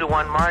by a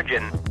 2-to-1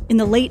 margin. In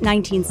the late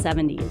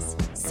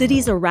 1970s,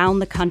 cities around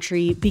the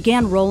country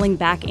began rolling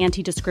back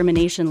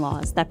anti-discrimination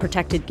laws that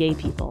protected gay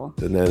people.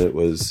 And then it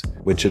was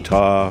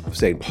Wichita,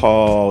 St.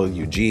 Paul,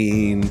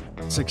 Eugene.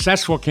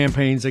 Successful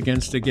campaigns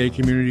against the gay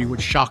community,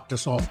 which shocked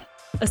us all.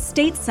 A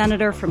state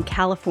senator from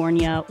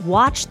California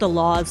watched the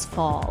laws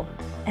fall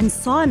and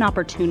saw an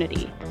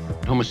opportunity.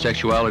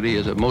 Homosexuality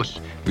is a most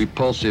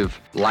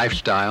repulsive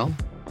lifestyle.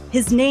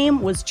 His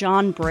name was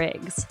John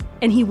Briggs,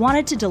 and he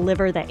wanted to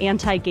deliver the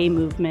anti-gay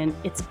movement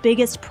its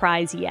biggest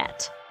prize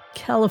yet.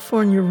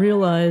 California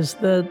realized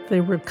that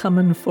they were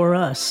coming for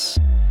us.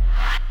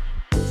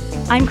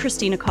 I'm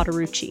Christina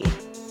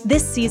Cauterucci.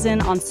 This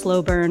season on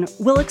Slow Burn,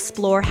 we'll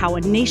explore how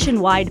a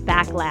nationwide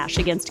backlash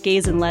against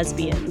gays and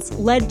lesbians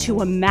led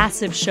to a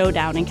massive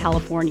showdown in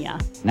California.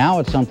 Now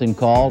it's something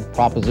called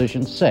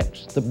Proposition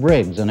 6, the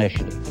Briggs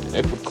Initiative.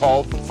 It would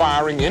call for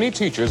firing any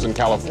teachers in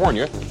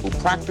California who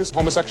practice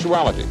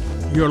homosexuality.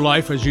 Your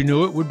life as you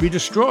knew it would be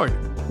destroyed.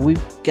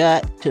 We've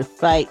got to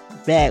fight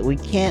back. We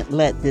can't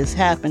let this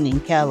happen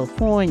in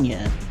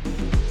California.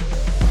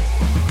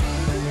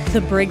 The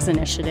Briggs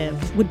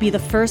Initiative would be the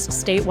first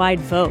statewide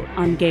vote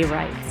on gay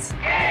rights.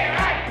 Gay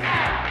rights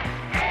now!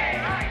 Gay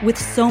rights! With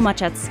so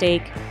much at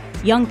stake,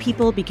 young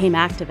people became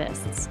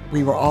activists.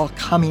 We were all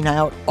coming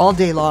out all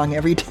day long,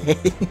 every day.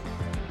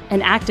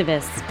 And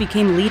activists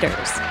became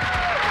leaders.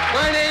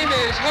 My name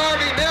is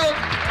Harvey Milk,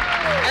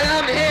 and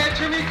I'm here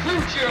to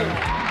recruit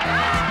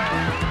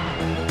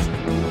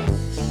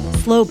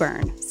you. Slow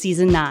Burn,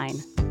 Season 9,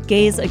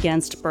 Gays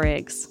Against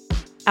Briggs.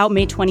 Out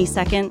May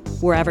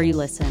 22nd, wherever you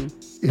listen.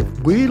 If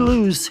we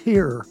lose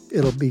here,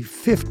 it'll be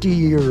 50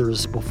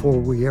 years before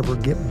we ever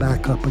get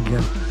back up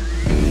again.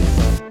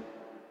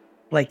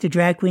 Like the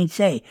drag queens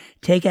say,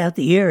 take out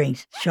the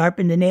earrings,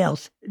 sharpen the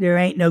nails. There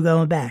ain't no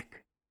going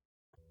back.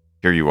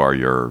 here you are,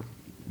 you're,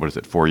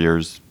 4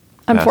 years?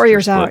 I'm 4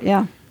 years out,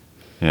 yeah.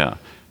 Yeah.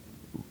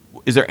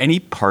 Is there any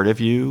part of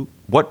you,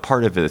 what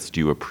part of this do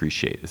you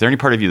appreciate? Is there any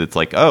part of you that's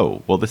like,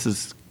 oh, well, this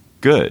is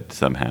good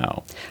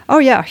somehow? Oh,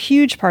 yeah. A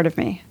huge part of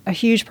me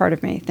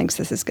thinks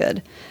this is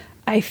good.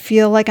 I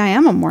feel like I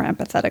am a more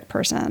empathetic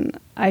person.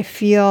 I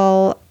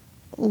feel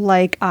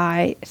like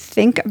I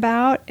think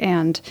about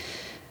and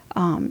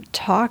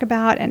talk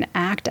about and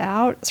act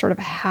out sort of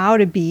how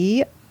to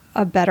be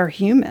a better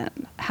human,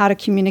 how to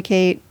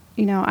communicate.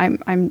 You know,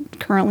 I'm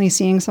currently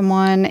seeing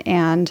someone,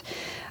 and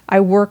I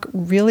work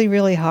really,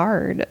 really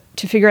hard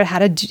to figure out how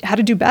to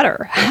do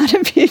better, how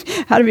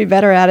to be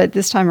better at it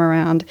this time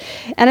around.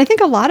 And I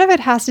think a lot of it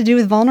has to do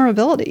with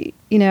vulnerability.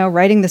 You know,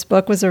 writing this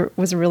book was a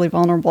really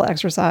vulnerable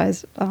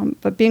exercise,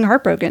 but being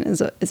heartbroken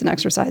is an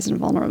exercise in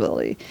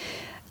vulnerability.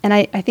 And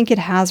I think it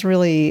has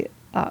really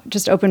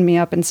just opened me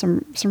up in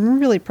some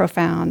really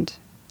profound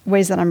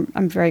ways that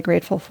I'm very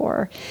grateful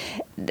for.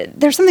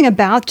 There's something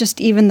about just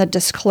even the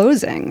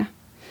disclosing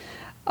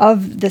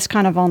of this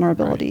kind of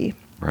vulnerability,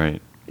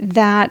 right,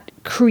 that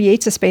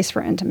creates a space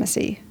for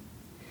intimacy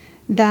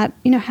that,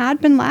 you know,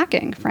 had been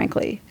lacking,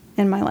 frankly,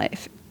 in my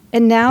life.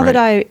 And now that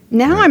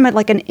I'm at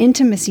like an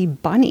intimacy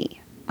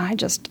bunny. I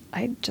just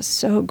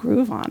so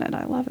groove on it.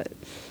 I love it.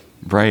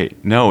 Right.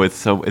 No, it's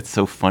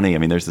so funny. I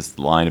mean, there's this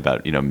line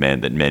about, you know,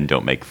 men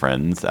don't make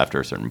friends after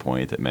a certain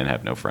point, that men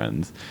have no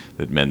friends,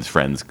 that men's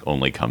friends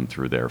only come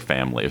through their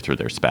family or through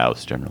their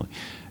spouse generally.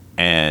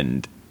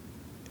 And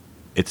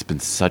it's been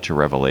such a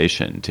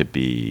revelation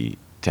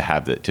to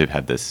have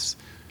this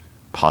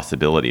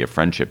possibility of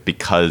friendship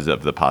because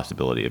of the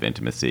possibility of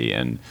intimacy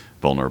and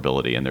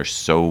vulnerability. And there's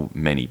so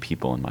many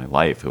people in my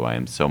life who I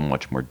am so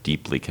much more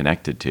deeply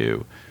connected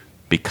to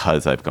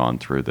because I've gone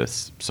through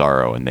this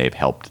sorrow, and they've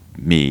helped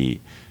me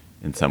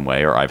in some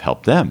way, or I've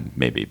helped them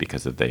maybe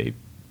because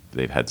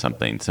they've had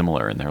something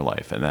similar in their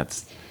life. And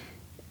that's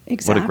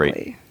what a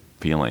great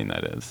feeling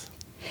that is.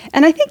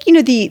 And I think, you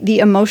know, the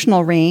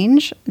emotional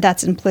range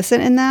that's implicit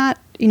in that,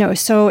 you know,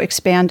 is so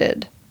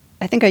expanded.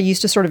 I think I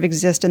used to sort of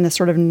exist in this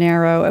sort of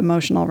narrow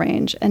emotional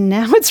range, and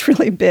now it's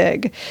really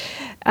big.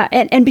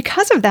 And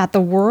because of that,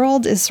 the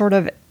world is sort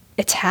of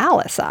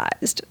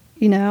italicized.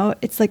 You know,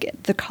 it's like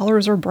the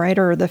colors are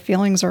brighter, the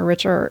feelings are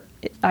richer.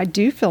 I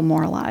do feel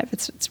more alive.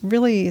 It's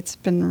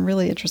been a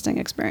really interesting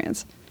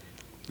experience.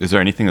 Is there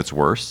anything that's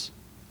worse?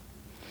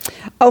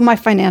 Oh, my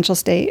financial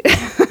state,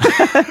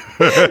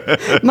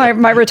 my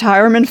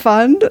retirement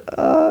fund.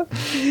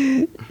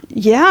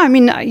 Yeah, I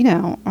mean, you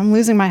know, I'm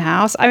losing my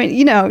house. I mean,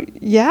 you know,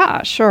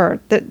 yeah, sure,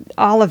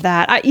 all of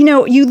that. You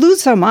know, you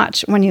lose so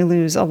much when you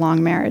lose a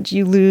long marriage.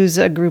 You lose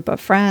a group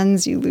of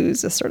friends. You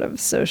lose a sort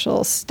of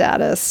social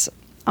status.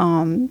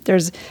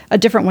 There's a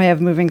different way of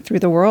moving through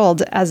the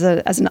world as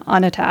an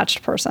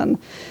unattached person.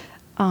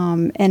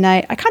 And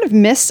I kind of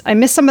miss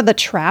some of the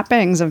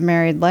trappings of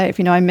married life.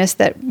 You know, I miss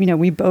that, you know,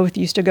 we both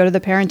used to go to the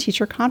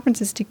parent-teacher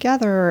conferences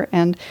together,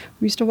 and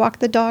we used to walk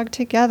the dog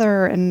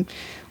together, and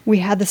we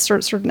had this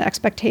certain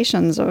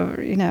expectations of,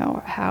 you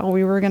know, how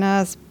we were going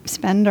to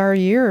spend our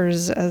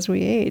years as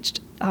we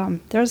aged.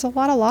 There's a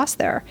lot of loss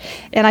there.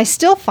 And I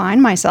still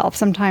find myself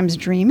sometimes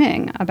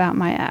dreaming about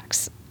my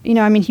ex. You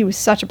know, I mean, he was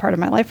such a part of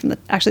my life from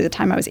the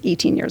time I was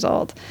 18 years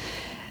old.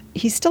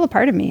 He's still a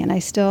part of me, and I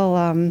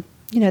still,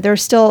 you know,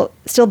 there's still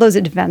those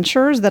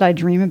adventures that I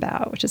dream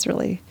about, which is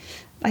really,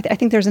 I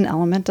think there's an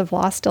element of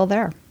loss still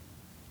there.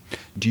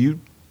 Do you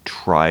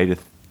try to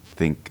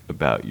think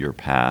about your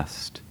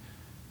past?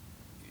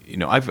 You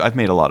know, I've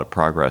made a lot of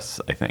progress,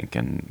 I think,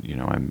 and you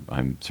know,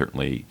 I'm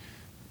certainly,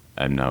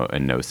 in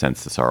no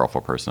sense the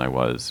sorrowful person I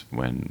was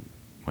when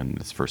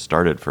this first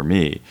started for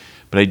me.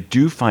 But I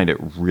do find it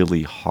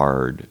really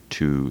hard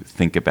to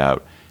think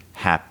about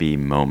happy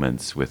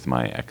moments with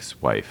my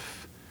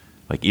ex-wife.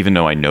 Like, even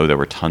though I know there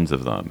were tons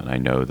of them, and I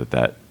know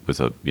that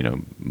was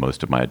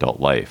most of my adult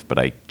life, but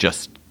I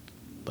just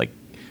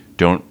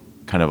don't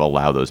kind of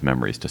allow those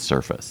memories to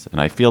surface. And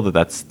I feel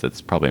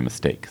that's probably a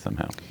mistake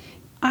somehow.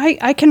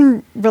 I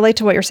can relate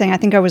to what you're saying. I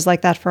think I was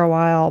like that for a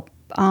while,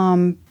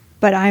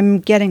 but I'm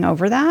getting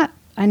over that.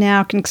 I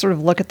now can sort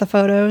of look at the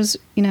photos,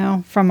 you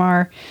know, from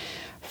our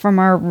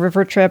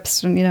river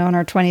trips, you know, in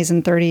our 20s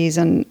and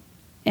 30s,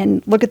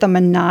 and look at them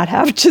and not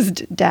have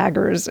just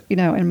daggers, you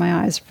know, in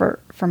my eyes for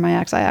my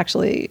ex. I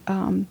actually,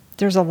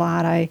 there's a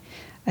lot I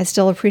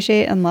still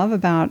appreciate and love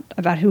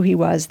about who he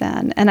was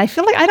then. And I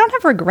feel like I don't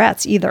have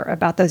regrets either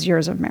about those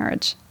years of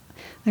marriage.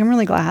 I'm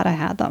really glad I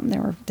had them.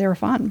 They were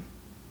fun.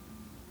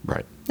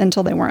 Right.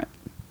 Until they weren't.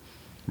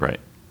 Right.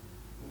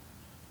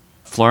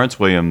 Florence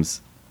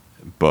Williams'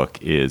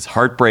 book is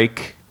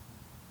Heartbreak,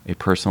 A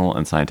Personal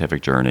and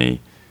Scientific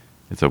Journey.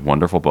 It's a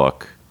wonderful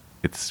book.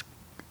 It's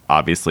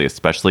obviously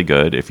especially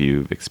good if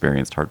you've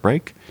experienced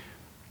heartbreak,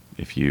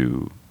 if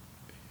you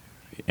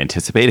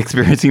anticipate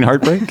experiencing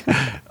heartbreak.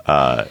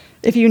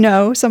 If you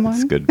know someone.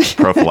 It's good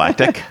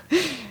prophylactic.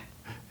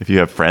 If you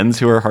have friends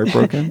who are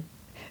heartbroken.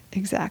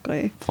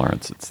 Exactly.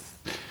 Florence,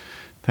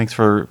 thanks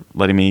for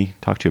letting me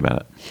talk to you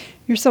about it.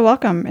 You're so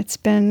welcome. It's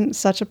been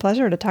such a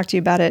pleasure to talk to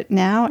you about it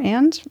now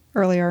and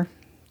earlier.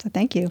 So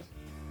thank you.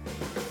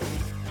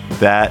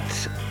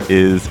 that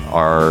is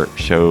our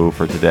show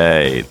for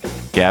today.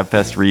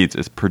 Gabfest Reads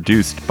is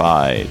produced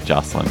by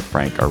Jocelyn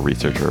Frank, our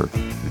researcher.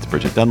 It's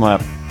Bridget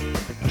Dunlap.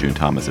 June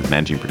Thomas is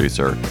managing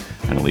producer.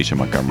 And Alicia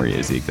Montgomery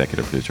is the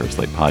executive producer of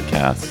Slate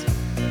Podcasts.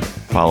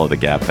 Follow the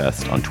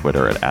Gabfest on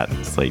Twitter at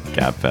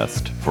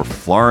 @SlateGabfest. For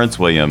Florence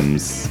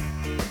Williams,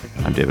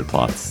 I'm David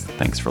Plotz.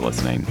 Thanks for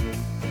listening.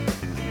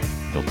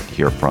 You'll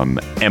hear from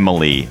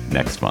Emily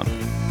next month.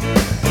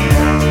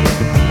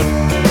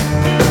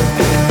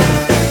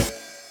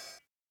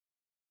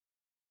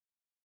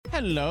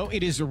 Hello,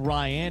 it is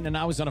Ryan, and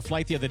I was on a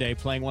flight the other day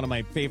playing one of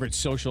my favorite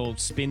social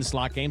spin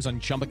slot games on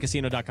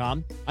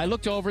ChumbaCasino.com. I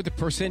looked over at the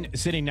person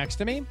sitting next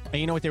to me, and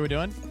you know what they were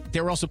doing?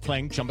 They were also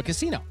playing Chumba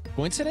Casino.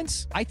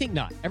 Coincidence? I think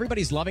not.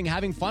 Everybody's loving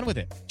having fun with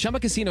it. Chumba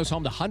Casino is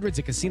home to hundreds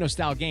of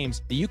casino-style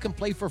games that you can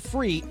play for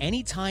free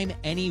anytime,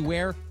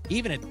 anywhere,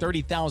 even at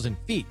 30,000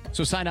 feet.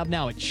 So sign up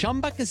now at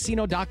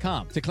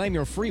ChumbaCasino.com to claim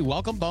your free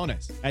welcome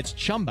bonus. That's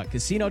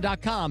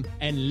ChumbaCasino.com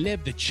and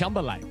live the Chumba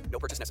life. No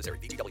purchase necessary.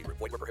 VGW. Void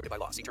where prohibited by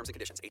law. See terms and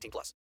conditions. 18+.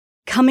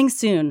 Coming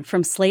soon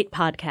from Slate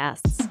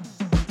Podcasts.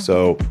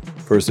 So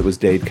first it was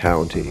Dade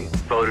County.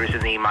 Voters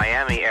in the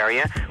Miami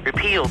area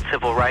repealed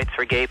civil rights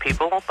for gay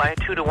people by a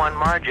 2-to-1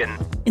 margin.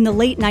 In the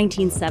late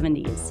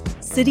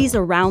 1970s, cities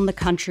around the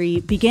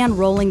country began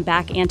rolling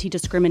back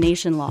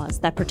anti-discrimination laws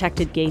that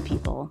protected gay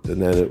people.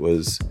 And then it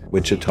was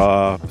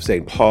Wichita,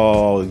 St.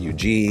 Paul,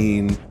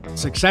 Eugene.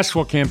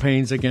 Successful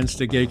campaigns against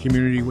the gay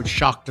community, which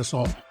shocked us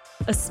all.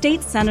 A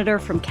state senator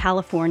from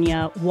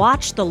California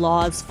watched the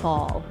laws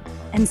fall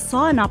and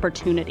saw an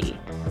opportunity.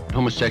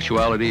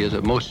 Homosexuality is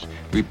a most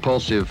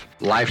repulsive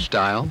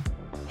lifestyle.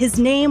 His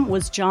name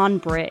was John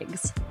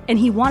Briggs, and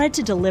he wanted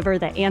to deliver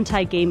the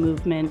anti-gay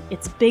movement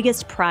its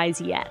biggest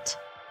prize yet.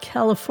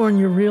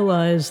 California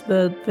realized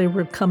that they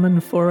were coming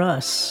for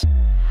us.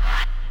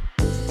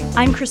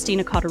 I'm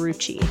Christina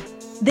Cauterucci.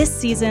 This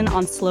season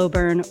on Slow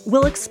Burn,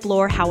 we'll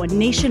explore how a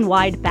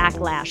nationwide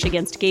backlash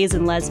against gays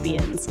and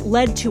lesbians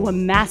led to a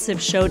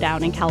massive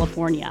showdown in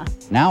California.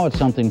 Now it's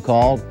something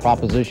called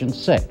Proposition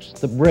 6,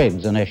 the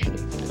Briggs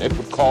Initiative. It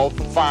would call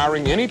for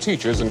firing any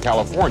teachers in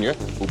California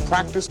who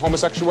practice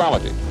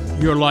homosexuality.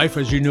 Your life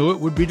as you knew it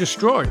would be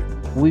destroyed.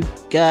 We've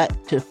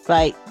got to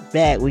fight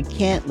back. We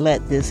can't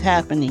let this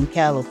happen in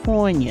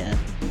California.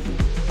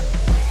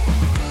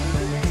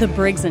 The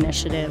Briggs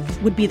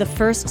Initiative would be the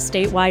first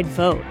statewide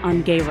vote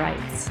on gay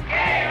rights.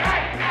 Gay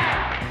rights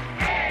now!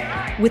 Gay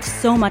rights! With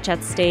so much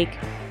at stake,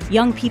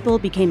 young people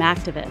became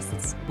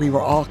activists. We were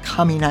all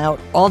coming out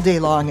all day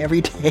long,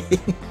 every day.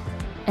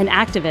 And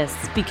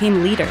activists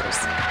became leaders.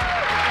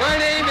 My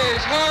name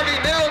is Harvey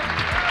Milk,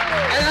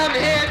 and I'm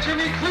here to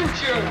recruit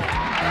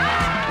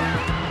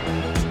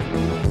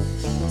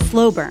you.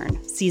 Slow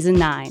Burn, Season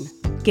 9,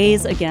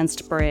 Gays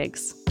Against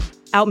Briggs.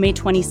 Out May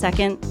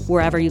 22nd,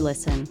 wherever you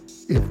listen.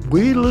 If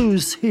we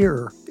lose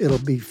here, it'll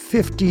be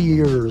 50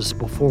 years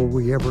before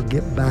we ever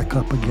get back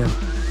up again.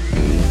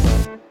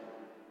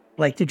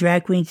 Like the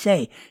drag queens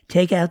say,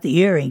 take out the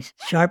earrings,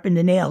 sharpen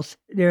the nails.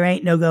 There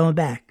ain't no going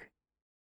back.